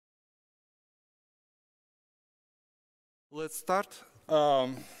Let's start.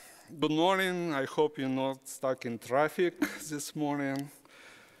 Good morning. I hope you're not stuck in traffic this morning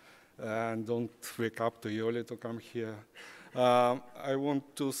and don't wake up too early to come here. I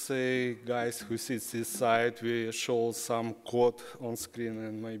want to say, guys who sit this side, we show some code on screen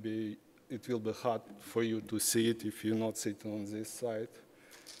and maybe it will be hard for you to see it if you're not sitting on this side.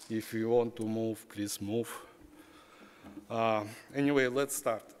 If you want to move, please move. Anyway, let's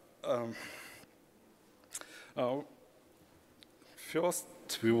start. First,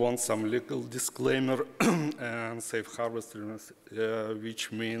 we want some legal disclaimer and safe harbor,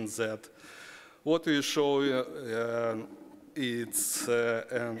 which means that what we show it's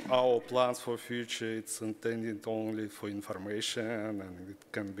our plans for future. It's intended only for information, and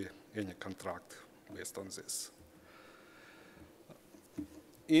it can be any contract based on this.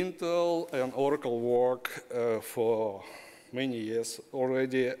 Intel and Oracle work for many years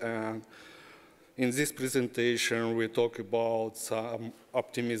already, and in this presentation, we talk about some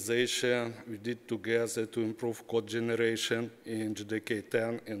optimization we did together to improve code generation in JDK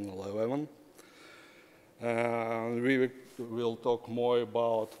 10 and 11. We will talk more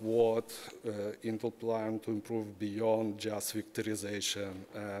about what Intel plans to improve beyond just vectorization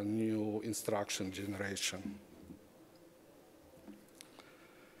and new instruction generation.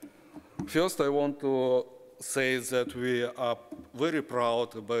 First, I want to say that we are very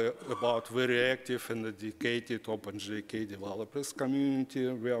proud about very active and dedicated OpenJDK developers community.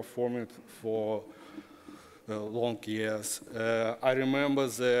 We are formed for long years. I remember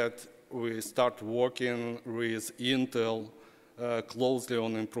that we started working with Intel closely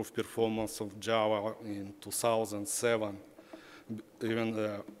on improved performance of Java in 2007.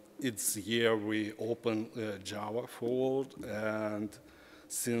 Even it's the year we opened Java forward, and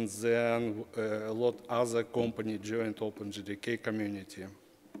since then, a lot of other companies joined OpenJDK community.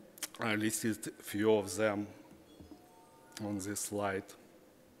 I listed a few of them on this slide.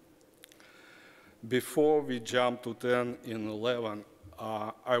 Before we jump to 10 and 11,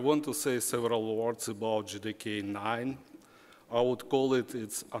 I want to say several words about JDK 9. I would call it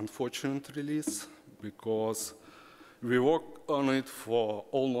its unfortunate release because we worked on it for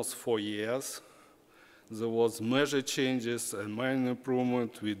almost 4 years. There was major changes and minor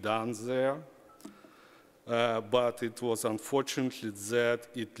improvement we done there, but it was unfortunately that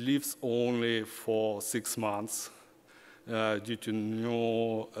it lives only for 6 months due to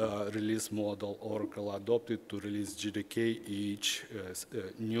new release model Oracle adopted to release JDK each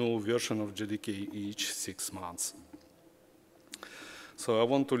new version of JDK each 6 months. So I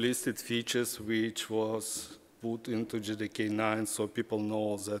want to list it features which was put into JDK 9 so people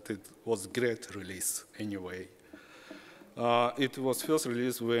know that it was a great release anyway. It was first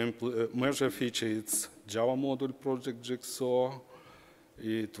released with major feature, it's Java module project Jigsaw.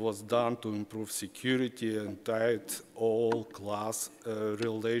 It was done to improve security and tight all class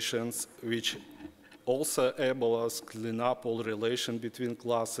relations, which also enable us clean up all relations between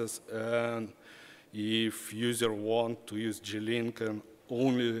classes. And if user want to use Glink and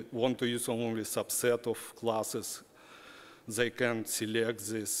want to use only subset of classes, they can select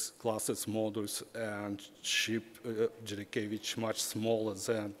these classes modules and ship JDK, which is much smaller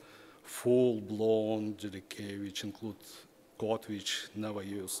than full-blown JDK, which includes code which never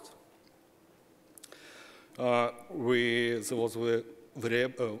used. There was a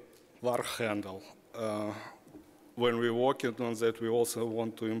var handle. When we're working on that, we also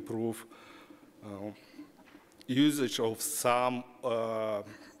want to improve usage of some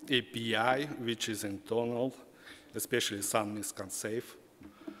API, which is internal, especially some misconceived.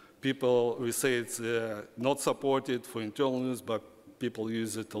 People, we say it's not supported for internal use, but people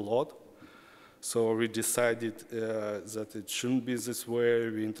use it a lot. So we decided that it shouldn't be this way.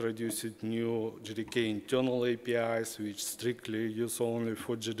 We introduced new JDK internal APIs, which strictly use only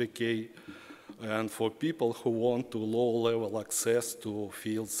for JDK. And for people who want to low-level access to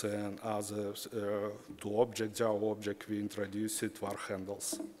fields and others, to object, Java object, we introduced var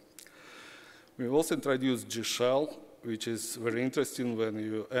handles. We also introduced G-shell, which is very interesting. When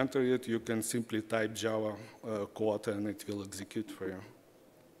you enter it, you can simply type Java code and it will execute for you.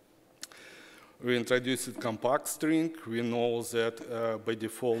 We introduced compact string. We know that by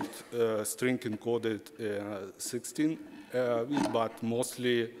default, string encoded 16, but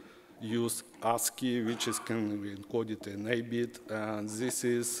mostly use ASCII, which can be encoded in 8-bit, and this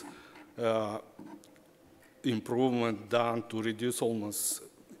is improvement done to reduce almost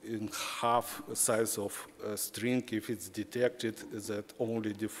in half size of a string if it's detected that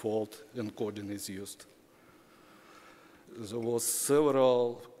only default encoding is used. There was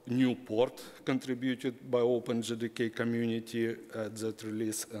several new port contributed by OpenJDK community at that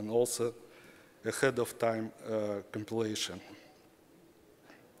release, and also ahead of time compilation.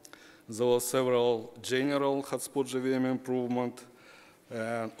 There were several general hotspot JVM improvements,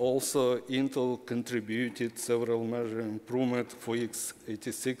 and also Intel contributed several major improvements for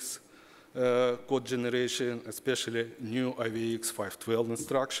x86 code generation, especially new IVX 512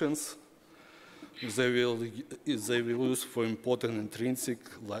 instructions. They will use for important intrinsic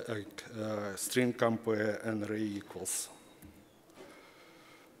like string compare and array equals.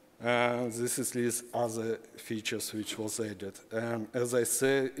 And this is list other features which was added. And as I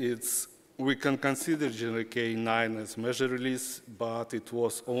said, we can consider JDK 9 as major release, but it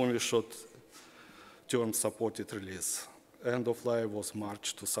was only short-term supported release. End of life was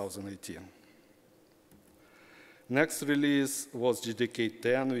March 2018. Next release was JDK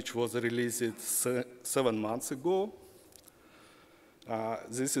 10, which was released 7 months ago.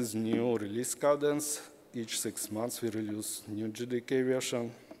 This is new release cadence. Each 6 months we release new JDK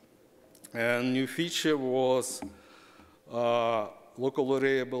version. And new feature was local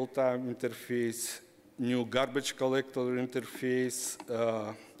variable time interface, new garbage collector interface.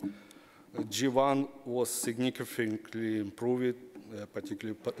 G1 was significantly improved,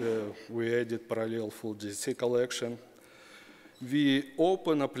 particularly we added parallel full JDC collection. We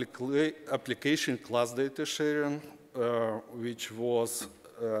open application class data sharing, which was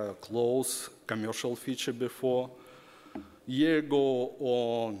a closed commercial feature before. A year ago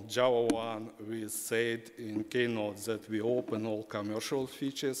on Java 1, we said in Keynote that we open all commercial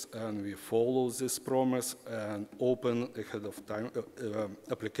features, and we follow this promise and open ahead of time.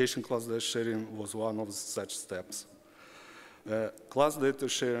 Application class data sharing was one of such steps. Class data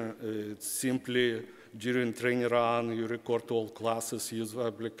sharing, it's simply during training run, you record all classes, use the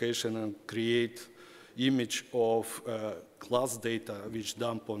application, and create image of class data which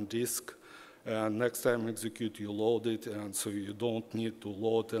dump on disk. And next time execute, you load it, and so you don't need to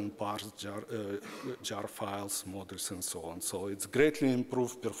load and parse jar files, models, and so on. So it's greatly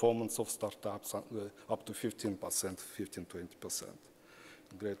improved performance of startups up to 15%, 15-20%.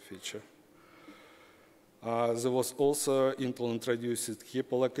 Great feature. There was also Intel introduced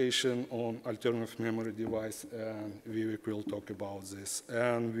heap allocation on alternative memory device, and Vivek will talk about this.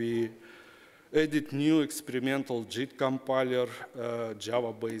 And we added new experimental JIT compiler,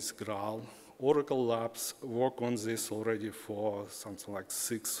 Java-based Graal. Oracle Labs work on this already for something like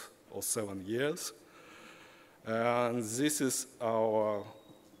 6 or 7 years. And this is our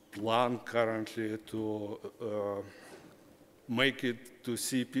plan currently to make it to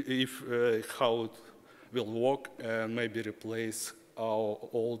see if how it will work and maybe replace our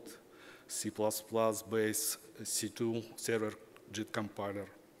old C++ based C2 server JIT compiler.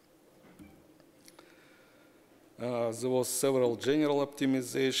 There was several general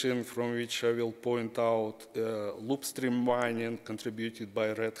optimization from which I will point out loop stream mining contributed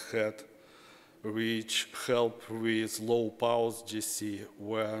by Red Hat, which help with low pause GC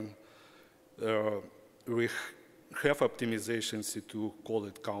when we have optimizations to call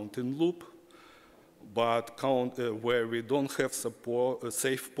it counting loop, but where we don't have support a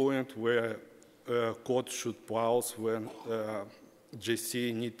safe point where code should pause when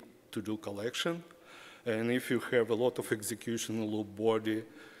GC need to do collection. And if you have a lot of execution loop body,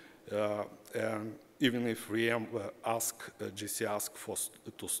 and even if VM GC ask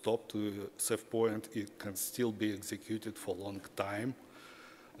to stop to save point, it can still be executed for a long time,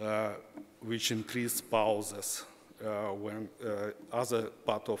 which increase pauses when other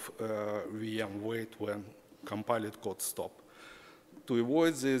part of VM wait when compiled code stop. To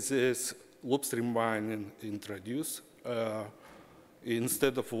avoid this loop stream mining introduced.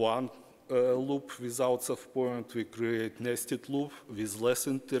 Instead of one loop without save point, we create nested loop with less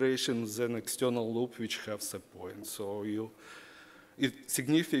iterations than external loop which have save point. So it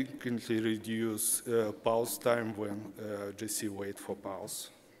significantly reduces pause time when GC wait for pause.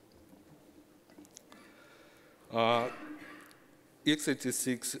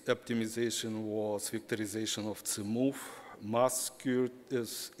 x86 optimization was vectorization of CMOV, mask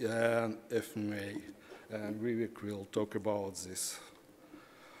securities, and FMA. And Vivek will talk about this.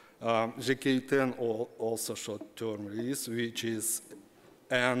 JDK 10 also short-term release, which is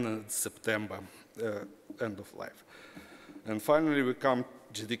end September, end of life. And finally, we come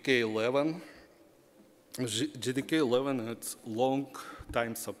JDK 11. JDK 11, it's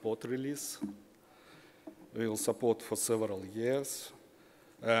long-time support release. We will support for several years,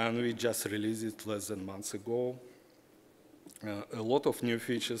 and we just released it less than months ago. A lot of new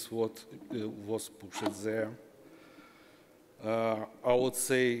features was pushed there. I would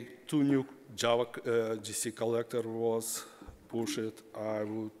say 2 new Java GC collector was pushed. I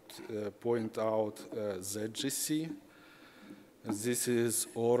would point out ZGC This is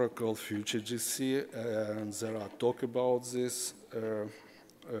Oracle Future GC, and there are talk about this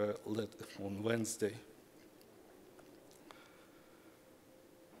on Wednesday.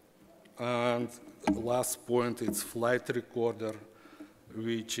 And last point, it's flight recorder,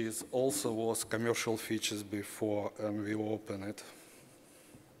 which is also was commercial features before, and we open it.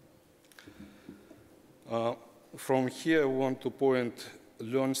 From here, I want to point,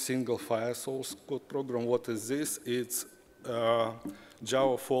 learn single file source code program. What is this? It's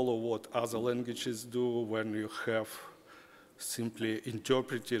Java follow what other languages do when you have simply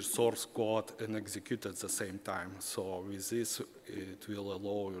interpreted source code and execute at the same time. So with this, it will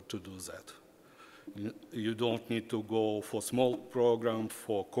allow you to do that. You don't need to go for small program,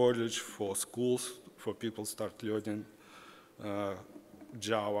 for college, for schools, for people start learning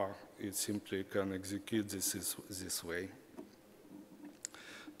Java. It simply can execute this way.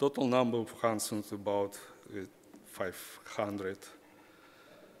 Total number of enhancements about 500.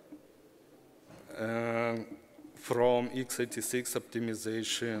 And from x86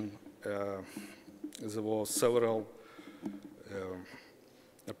 optimization, there was several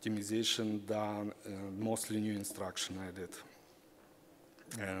optimization done, and mostly new instruction added.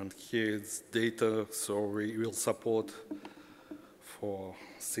 And here is data, so we will support for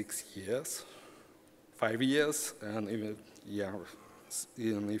 6 years, 5 years, and even, yeah,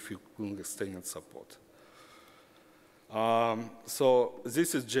 even if you couldn't extend support. So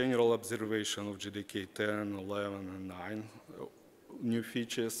this is general observation of JDK 10, 11, and 9 new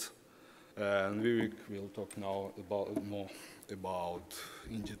features. And Vivek will talk now more about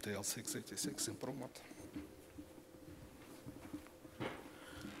in detail x86 improvement.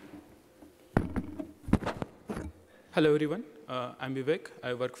 Hello, everyone. I'm Vivek.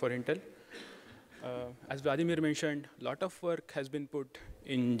 I work for Intel. As Vladimir mentioned, a lot of work has been put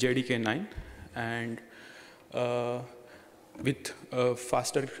in JDK 9, and with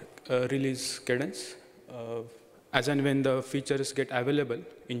faster release cadence, as and when the features get available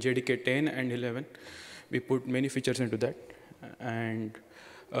in JDK 10 and 11, we put many features into that, and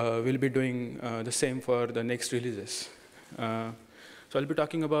we'll be doing the same for the next releases. So I'll be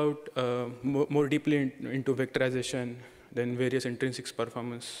talking about more deeply into vectorization, then various intrinsic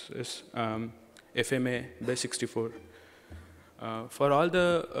performances, FMA, base64. For all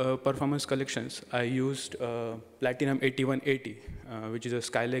the performance collections, I used Platinum 8180, which is a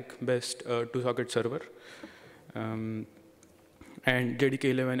Skylake-based two-socket server, and JDK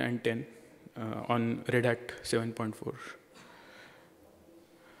 11 and 10 on Red Hat 7.4.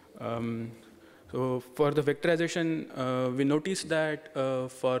 So for the vectorization, we noticed that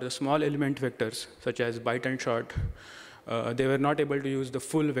for the small element vectors, such as byte and short, they were not able to use the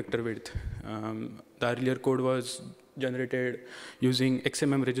full vector width. The earlier code was generated using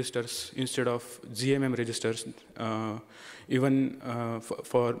XMM registers instead of ZMM registers, even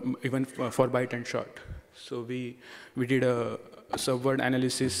for byte and short. So we did a subword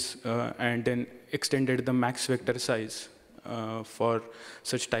analysis and then extended the max vector size for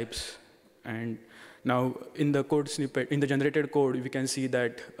such types. And now in the code snippet, in the generated code, we can see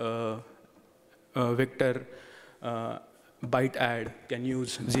that vector byte add can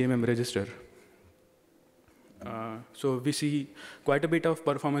use ZMM register. So we see quite a bit of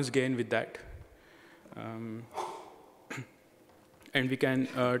performance gain with that. And we can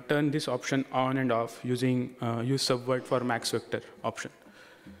turn this option on and off using use subword for max vector option.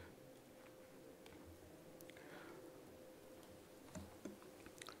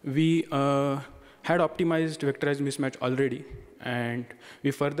 We had optimized vectorized mismatch already, and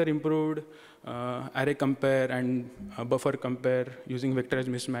we further improved array compare and buffer compare using vectorized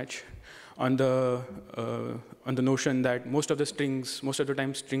mismatch on the notion that most of the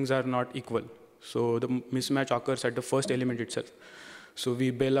time strings are not equal. So the mismatch occurs at the first element itself. So we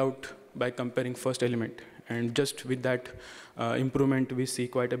bail out by comparing first element, and just with that improvement, we see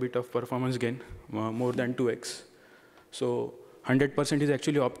quite a bit of performance gain, more than 2x. So 100% is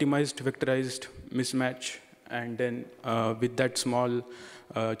actually optimized vectorized mismatch, and then with that small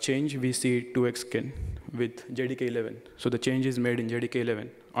change, we see 2x gain with JDK 11. So the change is made in JDK 11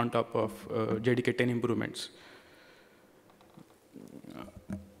 on top of JDK 10 improvements.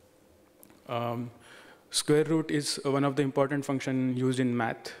 Square root is one of the important functions used in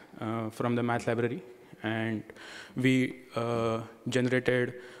math from the math library, and we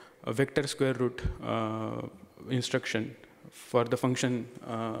generated a vector square root instruction for the function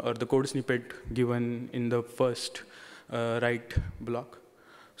or the code snippet given in the first write block.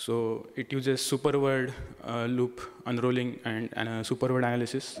 So it uses superword loop unrolling and a superword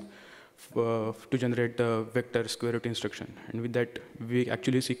analysis to generate the vector square root instruction. And with that, we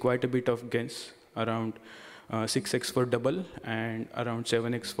actually see quite a bit of gains, around 6x for double, and around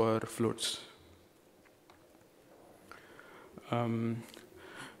 7x for floats.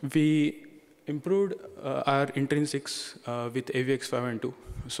 We improved our intrinsics with AVX512.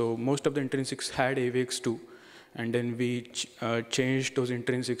 So most of the intrinsics had AVX2, and then we changed those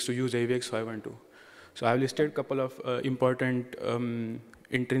intrinsics to use AVX512. So I've listed a couple of important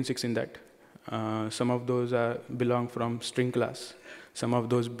intrinsics in that. Some of those belong from string class. Some of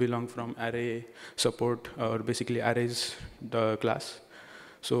those belong from array support, or basically arrays the class.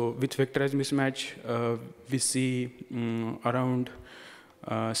 So with vectorized mismatch, we see around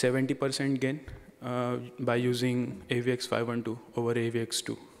 70% gain by using AVX512 over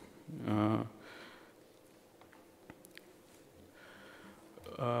AVX2.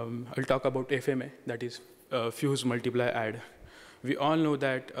 I'll talk about FMA, that is fuse, multiply, add. We all know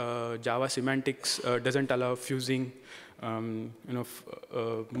that Java semantics doesn't allow fusing,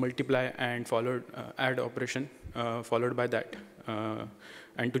 multiply and followed add operation followed by that,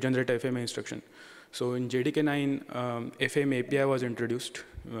 and to generate a FMA instruction. So in JDK 9, FMA API was introduced,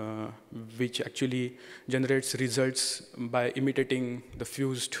 which actually generates results by imitating the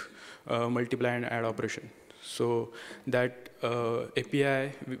fused multiply and add operation. So that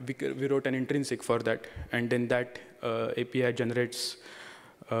API, we wrote an intrinsic for that, and then that API generates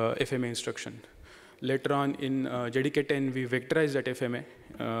FMA instruction. Later on in JDK 10, we vectorize that FMA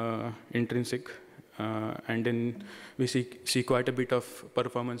intrinsic, and then we see quite a bit of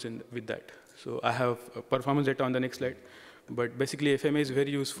performance with that. So I have performance data on the next slide. But basically, FMA is very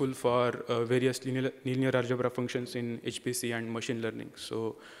useful for various linear algebra functions in HPC and machine learning.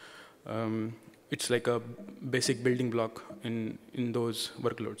 So it's like a basic building block in those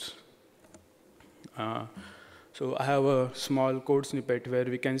workloads. So I have a small code snippet where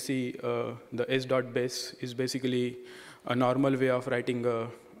we can see the s.base is basically a normal way of writing a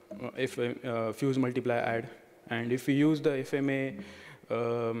fuse, multiply, add. And if we use the FMA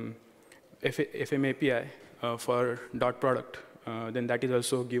API for dot product, then that is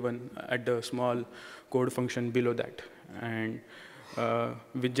also given at the small code function below that. And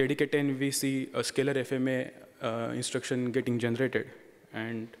with JDK 10, we see a scalar FMA instruction getting generated,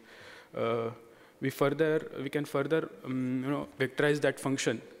 and we can further vectorize that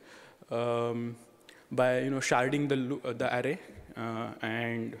function by sharding the array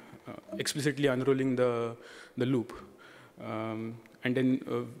and explicitly unrolling the loop, and then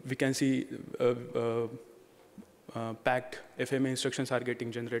we can see packed FMA instructions are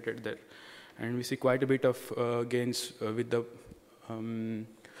getting generated there, and we see quite a bit of gains with the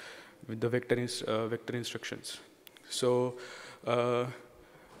vector instructions. So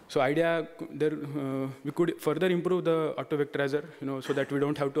idea there, we could further improve the auto vectorizer, so that we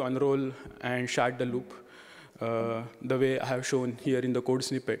don't have to unroll and shard the loop the way I have shown here in the code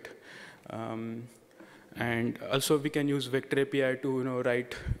snippet. And also we can use vector API to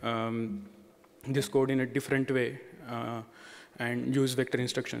write this code in a different way and use vector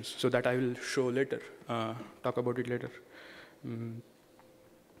instructions. So that I will show later, talk about it later.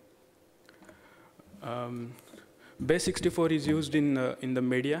 Base 64 is used in the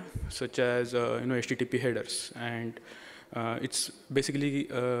media, such as HTTP headers, and it's basically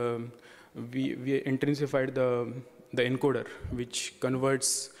we intrinsified the encoder, which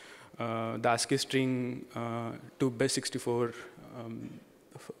converts the ASCII string to base 64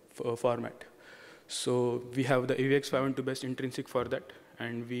 format. So we have the AVX512 base intrinsic for that,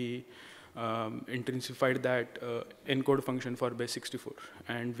 and we intrinsified that encode function for base 64.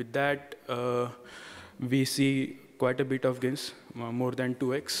 And with that, we see quite a bit of gains, more than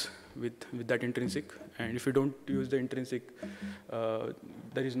 2x with that intrinsic. And if you don't use the intrinsic,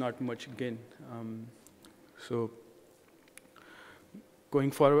 there is not much gain. So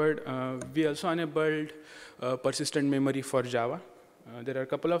going forward, we also enabled persistent memory for Java. There are a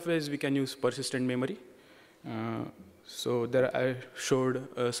couple of ways we can use persistent memory. So there I showed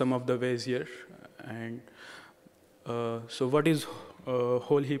some of the ways here. And so what is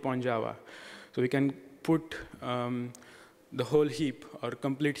whole heap on Java? So we can put the whole heap or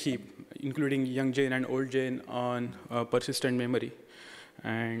complete heap, including young chain and old chain, on persistent memory.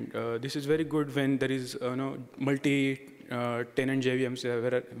 And this is very good when there is multi-tenant JVMs,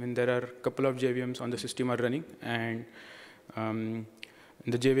 when there are a couple of JVMs on the system are running, and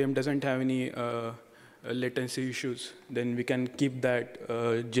the JVM doesn't have any latency issues. Then we can keep that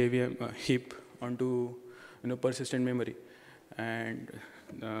JVM heap onto persistent memory, and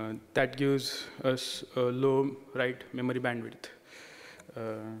that gives us a low write memory bandwidth.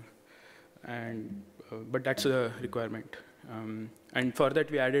 But that's a requirement. And for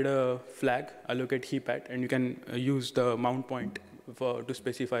that, we added a flag, allocate heap at, and you can use the mount point to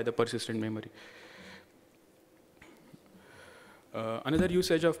specify the persistent memory. Another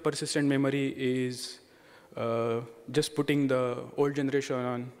usage of persistent memory is just putting the old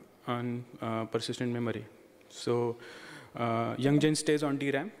generation on persistent memory. So young gen stays on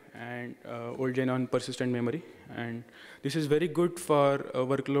DRAM and old gen on persistent memory. And this is very good for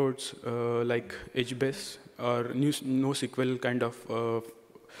workloads like HBase or NoSQL kind of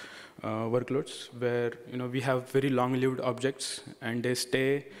workloads, where we have very long-lived objects and they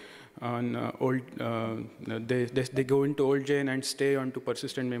stay on they go into old gen and stay onto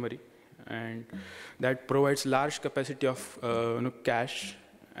persistent memory, and that provides large capacity of cache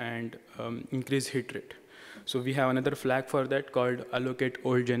and increased hit rate. So we have another flag for that called allocate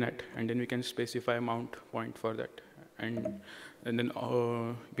old gen at, and then we can specify mount point for that, and then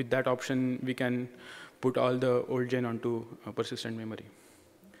with that option we can put all the old gen onto persistent memory.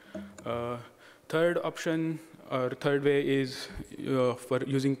 Third option or third way is for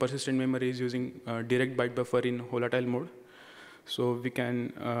using persistent memory is using direct byte buffer in volatile mode. So we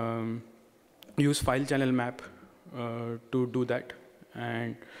can use file channel map to do that,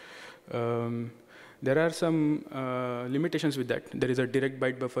 and there are some limitations with that. There is a direct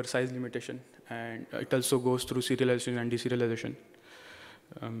byte buffer size limitation, and it also goes through serialization and deserialization.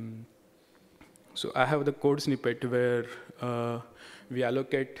 So I have the code snippet where we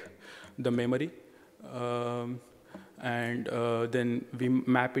allocate the memory, and then we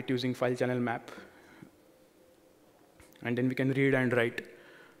map it using file channel map, and then we can read and write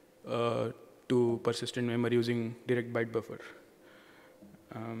to persistent memory using direct byte buffer.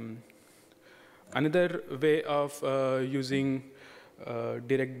 Another way of using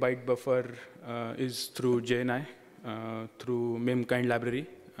direct byte buffer is through JNI, through memkind library,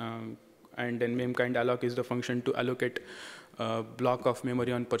 and then memkind alloc is the function to allocate a block of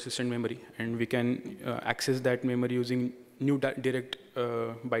memory on persistent memory, and we can access that memory using new direct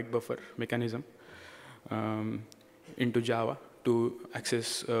byte buffer mechanism into Java to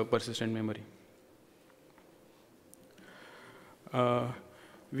access persistent memory.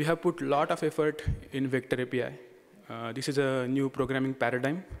 We have put a lot of effort in Vector API. This is a new programming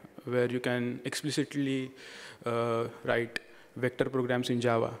paradigm where you can explicitly write vector programs in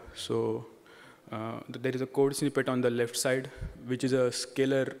Java. So there is a code snippet on the left side, which is a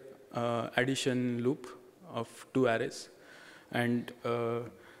scalar addition loop of two arrays. And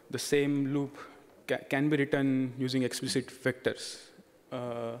the same loop can be written using explicit vectors.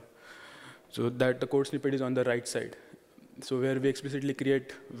 So that the code snippet is on the right side. So where we explicitly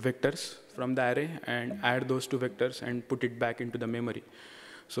create vectors from the array and add those two vectors and put it back into the memory.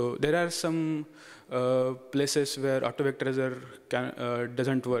 So there are some places where auto-vectorizer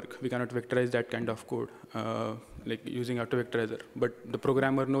doesn't work. We cannot vectorize that kind of code, like using auto-vectorizer. But the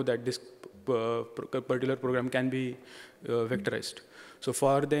programmer knows that this particular program can be vectorized. So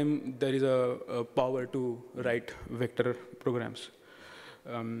for them, there is a power to write vector programs.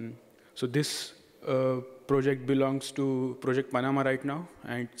 So this project belongs to Project Panama right now,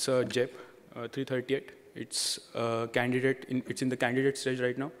 and it's a JEP 338. It's candidate. It's in the candidate stage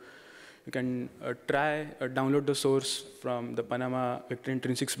right now. You can try download the source from the Panama Vector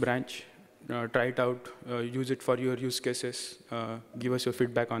Intrinsics branch. Try it out. Use it for your use cases. Give us your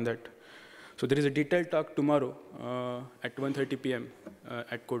feedback on that. So there is a detailed talk tomorrow at 1:30 p.m.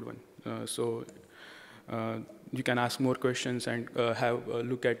 At Code 1. So you can ask more questions and have a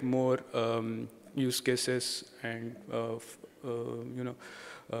look at more use cases and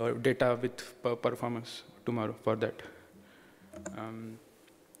data with performance tomorrow for that.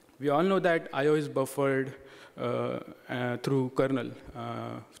 We all know that I/O is buffered through kernel,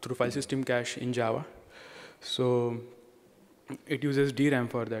 through file system cache in Java. So it uses DRAM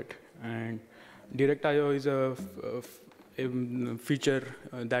for that. And direct I/O is a feature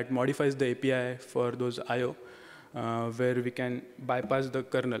that modifies the API for those I/O, where we can bypass the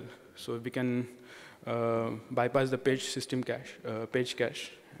kernel. So we can bypass the page system cache, page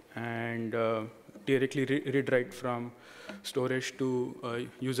cache, and directly read-write from storage to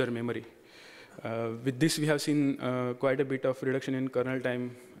user memory. With this, we have seen quite a bit of reduction in kernel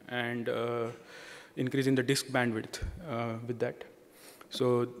time and increase in the disk bandwidth with that.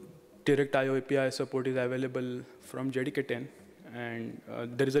 So direct I/O API support is available from JDK 10, and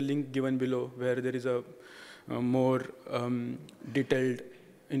there is a link given below where there is a more detailed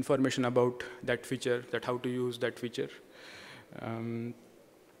information about that feature, that how to use that feature.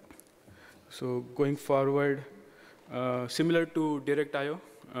 So going forward, similar to direct I/O,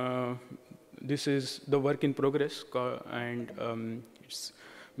 this is the work in progress, and it's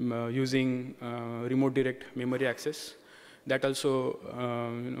using remote direct memory access. That also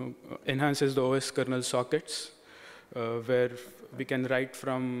enhances the OS kernel sockets, where we can write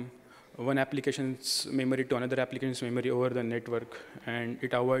from one application's memory to another application's memory over the network, and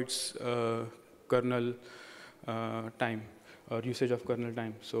it avoids kernel time or usage of kernel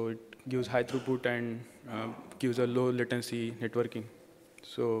time. So it gives high throughput and gives a low latency networking.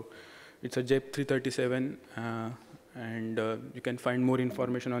 So it's a JEP 337, and you can find more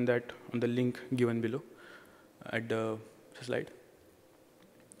information on that on the link given below at the slide.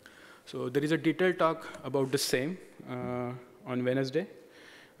 So there is a detailed talk about the same on Wednesday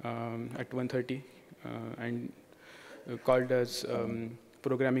at 1:30, and called as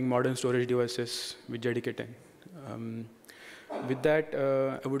Programming Modern Storage Devices with JDK 10. With that,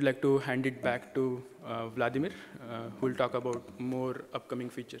 I would like to hand it back to Vladimir, who will talk about more upcoming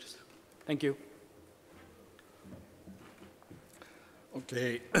features. Thank you.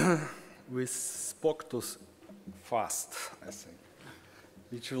 Okay, we spoke too fast, I think,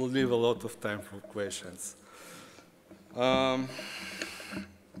 which will leave a lot of time for questions.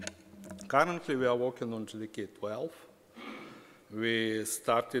 Currently, we are working on JDK 12. We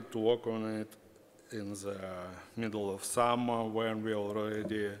started to work on it in the middle of summer when we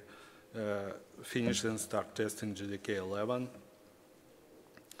already finished and start testing JDK 11.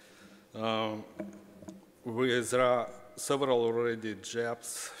 There are several already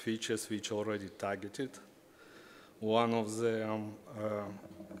JEPs features which already targeted. One of them,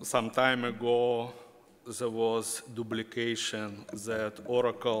 some time ago, there was duplication that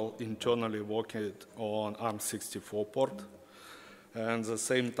Oracle internally worked on ARM64 port. And at the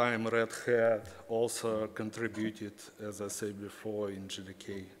same time, Red Hat also contributed, as I said before, in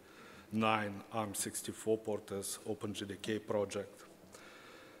JDK 9 ARM64 port as OpenJDK project.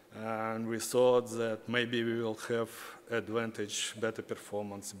 And we thought that maybe we will have advantage, better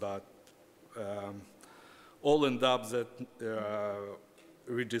performance, but all ended up that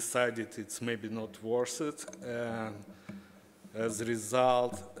we decided it's maybe not worth it. And as a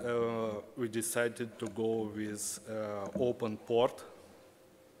result, we decided to go with open port.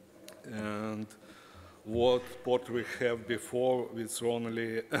 And what port we have before with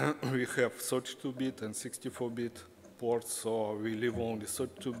only, we have 32-bit and 64-bit ports, so we leave only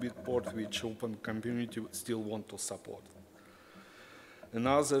 32-bit port, which open community still want to support.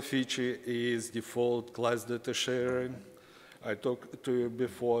 Another feature is default class data sharing. I talked to you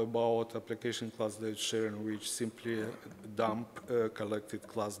before about application class data sharing, which simply dump collected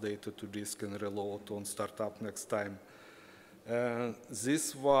class data to disk and reload on startup next time.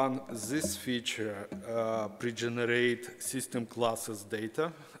 This feature pre-generate system classes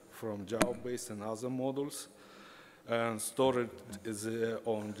data from Java-based and other modules and store it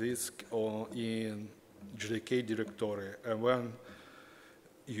on disk or in JDK directory. And when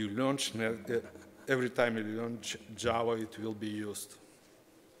you launch every time you launch Java, it will be used.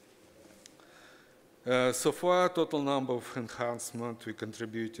 So far, total number of enhancements we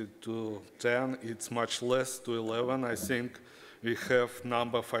contributed to 10. It's much less to 11. I think we have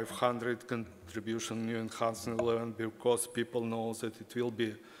number 500 contribution new enhancement 11 because people know that it will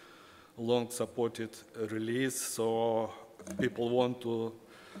be long supported release. So people want to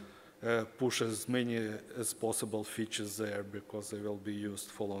push as many as possible features there because they will be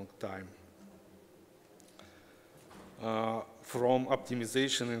used for a long time. From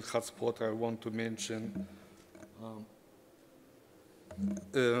optimization in hotspot, I want to mention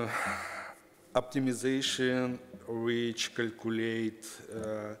optimization which calculate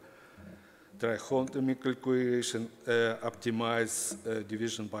trichotomy calculation, optimize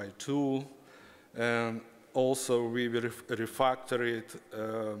division by 2, and also we refactored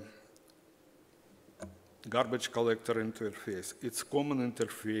garbage collector interface. It's common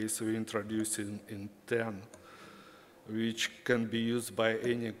interface we introduced in 10, which can be used by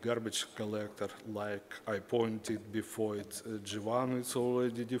any garbage collector. Like I pointed before, it's G1, it's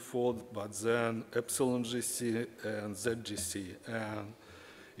already default, but then Epsilon GC and ZGC. And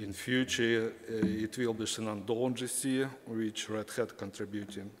in future, it will be Shenandoah GC, which Red Hat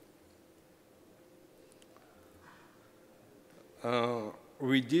contributing.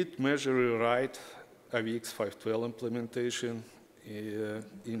 We did measure rewrite AVX 512 implementation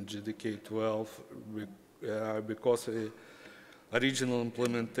in JDK 12 because the original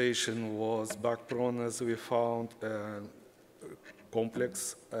implementation was bug-prone, as we found, and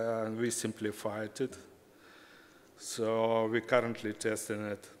complex, and we simplified it. So we're currently testing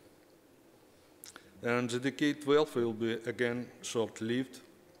it. And JDK 12 will be, again, short-lived,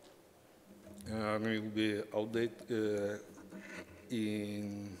 and will be outdated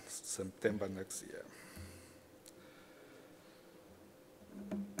in September next year.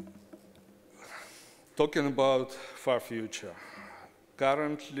 Talking about far future,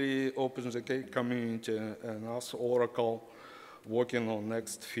 currently OpenJDK community and us Oracle working on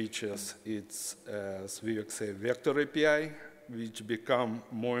next features. It's, as Vivek said, vector API, which become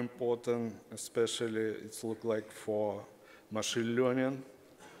more important, especially it's look like for machine learning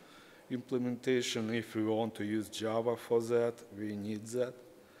implementation. If we want to use Java for that, we need that.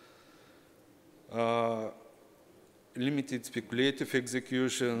 Limited speculative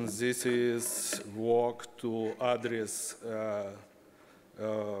execution. This is work to address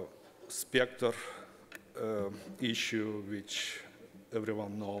Spectre issue, which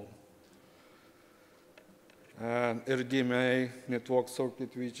everyone knows. And RDMA, network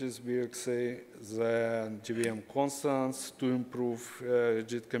circuit switches, VXA, then JVM constants to improve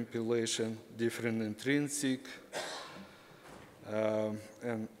JIT compilation, different intrinsic,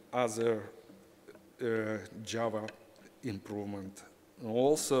 and other Java improvement. And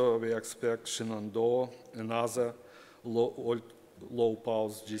also, we expect Shenandoah and other low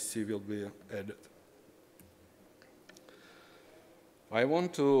pulse GC will be added. I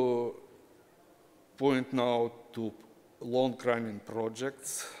want to point now to long-running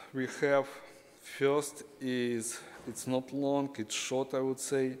projects we have. First is, it's not long, it's short, I would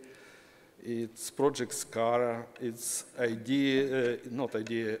say. It's Project Scara. It's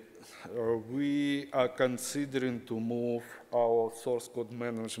we are considering to move our source code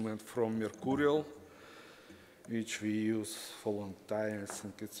management from Mercurial, which we use for a long time, I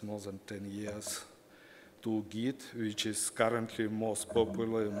think it's more than 10 years, to Git, which is currently most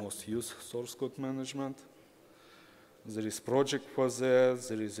popular and most used source code management. There is project for that,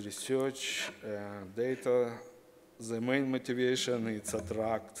 there is research, data. The main motivation is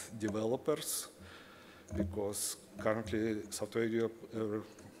attract developers, because currently software developers are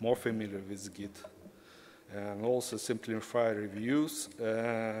more familiar with Git. And also simplify reviews,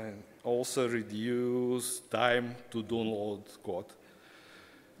 and also reduce time to download code.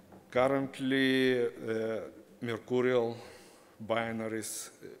 Currently, Mercurial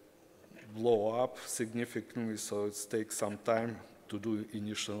binaries blow up significantly, so it takes some time to do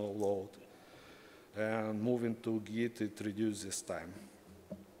initial load. And moving to Git, it reduces time.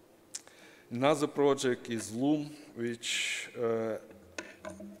 Another project is Loom, which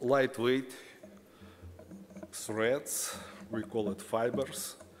lightweight threads, we call it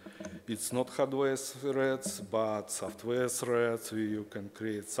fibers. It's not hardware threads, but software threads, where you can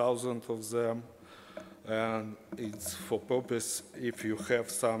create thousands of them. And it's for purpose if you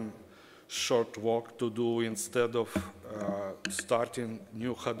have some short work to do, instead of starting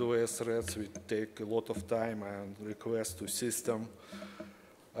new hardware threads, which take a lot of time and request to system.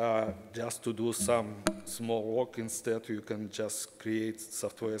 Just to do some small work, instead you can just create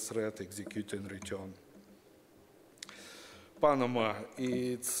software thread, execute and return. Panama,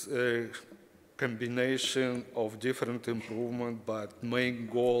 it's a combination of different improvements, but main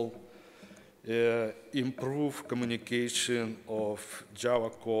goal, improve communication of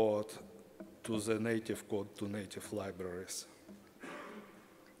Java code to the native code, to native libraries.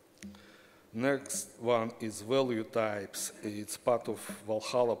 Next one is value types. It's part of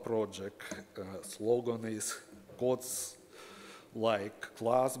Valhalla project. Slogan is codes like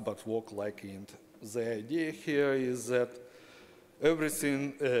class, but work like int. The idea here is that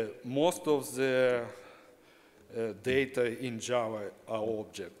everything, most of the data in Java are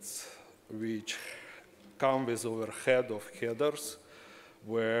objects, which come with overhead of headers,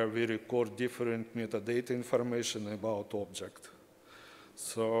 where we record different metadata information about object.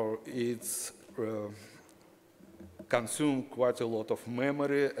 So it's consume quite a lot of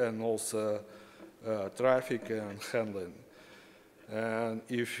memory and also traffic and handling. And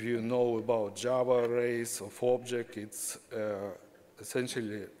if you know about Java arrays of object, it's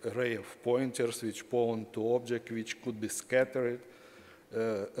essentially array of pointers which point to object which could be scattered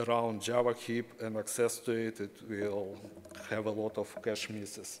around Java heap, and access to it, it will have a lot of cache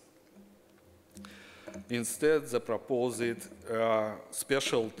misses. Instead, they proposed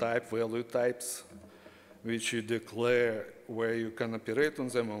special type value types, which you declare where you can operate on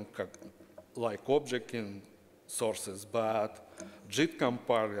them like object in sources, but JIT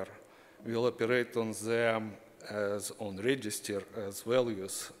compiler will operate on them as on register as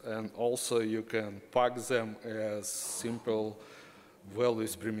values, and also you can pack them as simple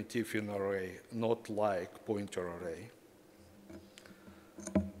values primitive in array, not like pointer array.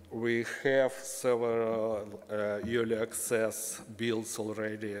 We have several early access builds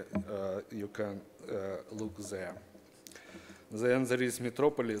already. You can look there. Then there is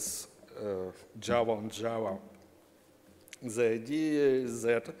Metropolis, Java on Java. The idea is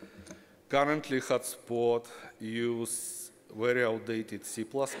that currently hotspot use very outdated C++.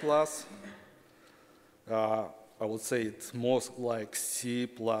 I would say it's most like C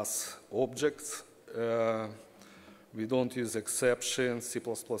plus objects, We don't use exception, C++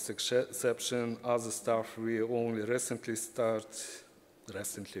 exception, other stuff. We only recently,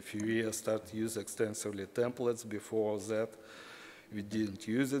 a few years, start use extensively templates. Before that, we didn't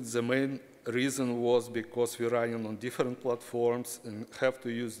use it. The main reason was because we're running on different platforms and have to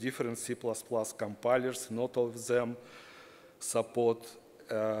use different C++ compilers. Not all of them support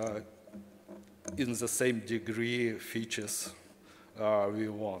in the same degree features we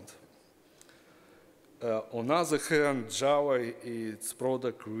want. On the other hand, Java, it's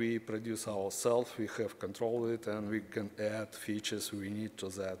product we produce ourselves. We have control of it, and we can add features we need to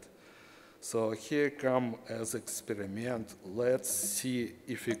that. So here come as experiment. Let's see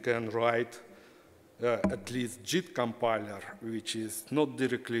if we can write at least JIT compiler, which is not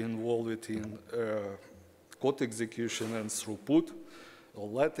directly involved in code execution and throughput or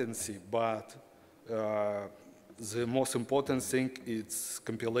latency, but the most important thing is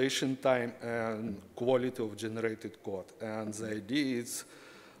compilation time and quality of generated code. And the idea is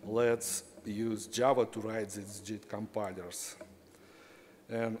let's use Java to write these JIT compilers.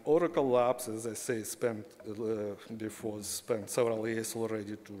 And Oracle Labs, as I say, spent several years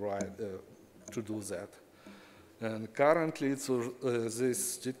already to do that. And currently,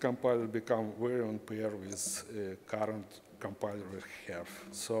 this JIT compiler become very on par with current compiler we have.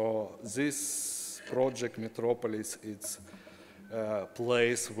 So this project Metropolis, it's a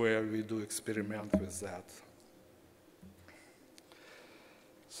place where we do experiment with that.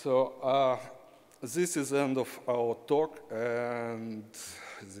 So this is the end of our talk, and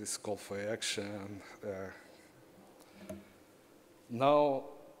this call for action. Now,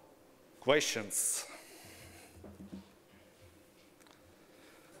 questions.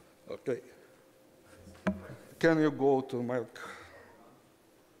 Okay. Can you go to Mike?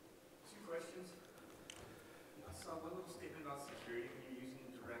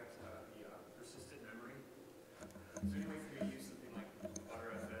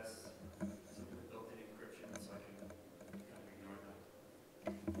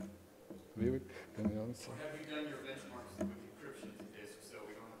 Vivek, can you answer? Have you done your benchmarks with encryption to disk so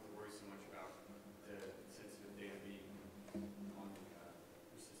we don't have to worry so much about the sensitive data being on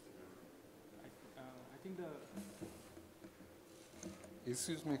persistent memory? I think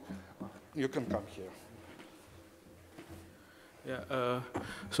Excuse me, you can come here. Yeah,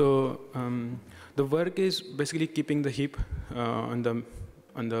 so the work is basically keeping the heap on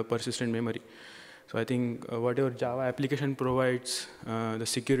the persistent memory. So I think whatever Java application provides the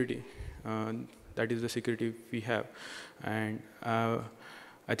security, that is the security we have. And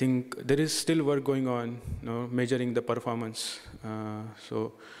I think there is still work going on, measuring the performance.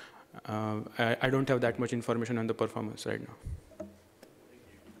 So I don't have that much information on the performance right now.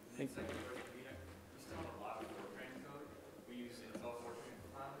 Thank you. We still have a lot of Fortran code. We use Intel Fortran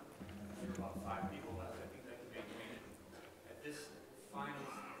compiler. There are about 5 people left. I think that can maintain it. At this finally,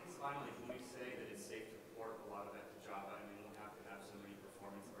 can we say that it's safe to port a lot of that to Java and we won't have to have so many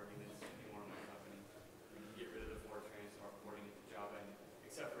performance arguments anymore in my company? We can get rid of the Fortran, start porting it to Java, and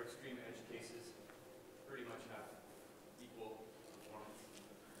except for extreme edge cases, pretty much have equal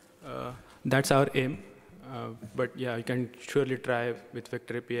performance. That's our aim. But yeah, you can surely try with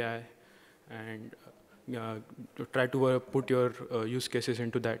Vector API and try to put your use cases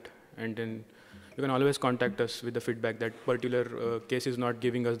into that. And then you can always contact us with the feedback that particular case is not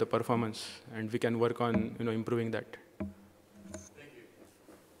giving us the performance, and we can work on improving that. Thank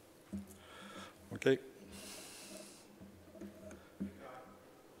you. Okay.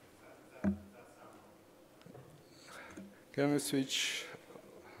 Can we switch?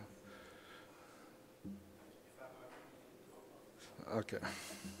 Okay.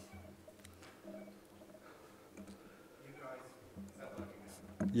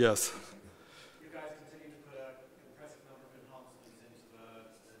 Yes. You guys continue to put an impressive number of enhancements into the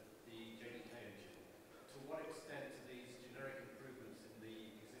JDK engine. To what extent are these generic improvements in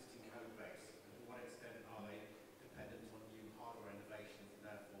the existing code base, and to what extent are they dependent on new hardware innovations and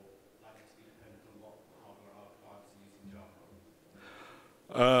therefore likely to be dependent on what hardware our clients are using Java?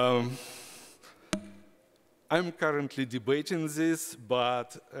 I'm currently debating this,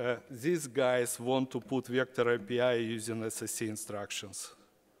 but these guys want to put Vector API using SSC instructions.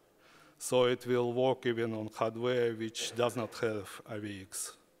 So it will work even on hardware which does not have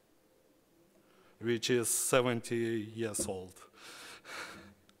AVX, which is 70 years old.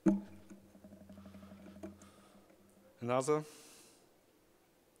 Another?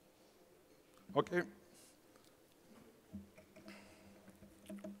 Okay.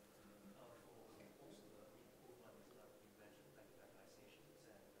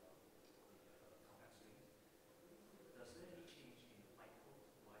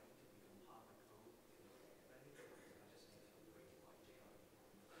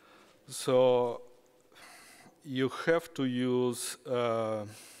 So you have to use, no,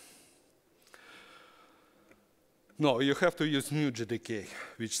 you have to use new JDK,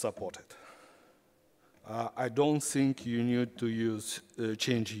 which support it. I don't think you need to use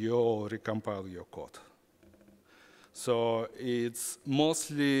change your or recompile your code. So it's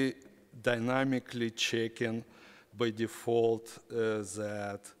mostly dynamically checking by default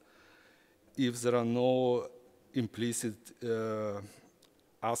that if there are no implicit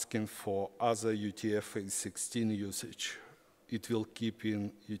asking for other UTF-8 16 usage, it will keep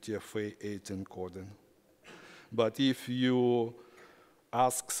in UTF-8 encoding. But if you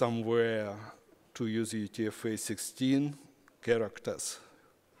ask somewhere to use UTF-8 16 characters,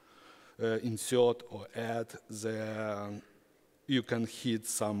 insert or add, then you can hit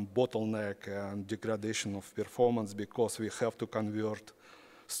some bottleneck and degradation of performance because we have to convert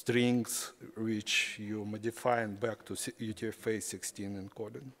strings which you modify back to UTF-8 16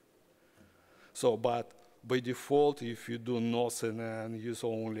 encoding. So, but by default, if you do nothing and use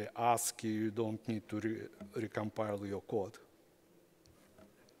only ASCII, you don't need to recompile your code.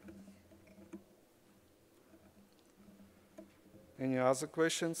 Any other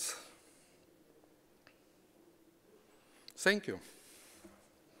questions? Thank you.